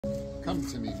Come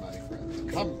to me, my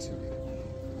friend. Come to me.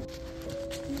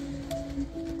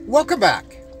 Welcome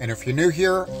back. And if you're new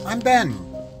here, I'm Ben.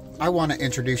 I want to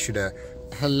introduce you to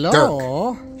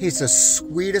Hello. Dirk. He's the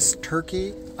sweetest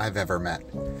turkey I've ever met.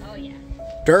 Oh, yeah.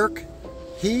 Dirk,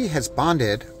 he has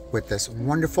bonded with this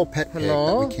wonderful pet pig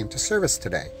that we came to service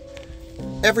today.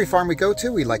 Every farm we go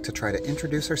to, we like to try to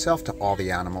introduce ourselves to all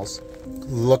the animals.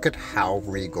 Look at how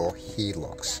regal he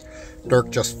looks. Dirk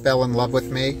just fell in love with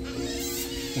me,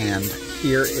 and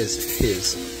here is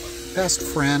his best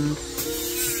friend.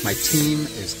 My team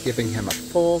is giving him a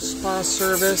full spa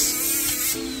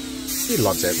service. He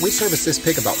loves it. We service this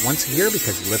pig about once a year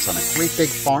because he lives on a great big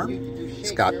farm.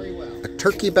 He's got a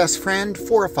turkey best friend,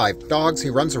 4 or 5 dogs he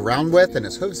runs around with, and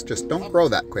his hooves just don't grow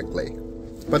that quickly.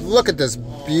 But look at this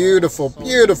beautiful,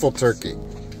 beautiful turkey.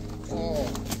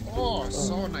 Oh,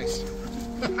 so nice.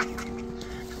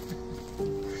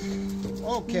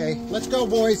 Okay, let's go,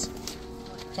 boys.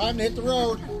 Time to hit the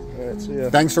road.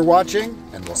 Thanks for watching,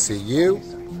 and we'll see you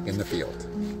in the field.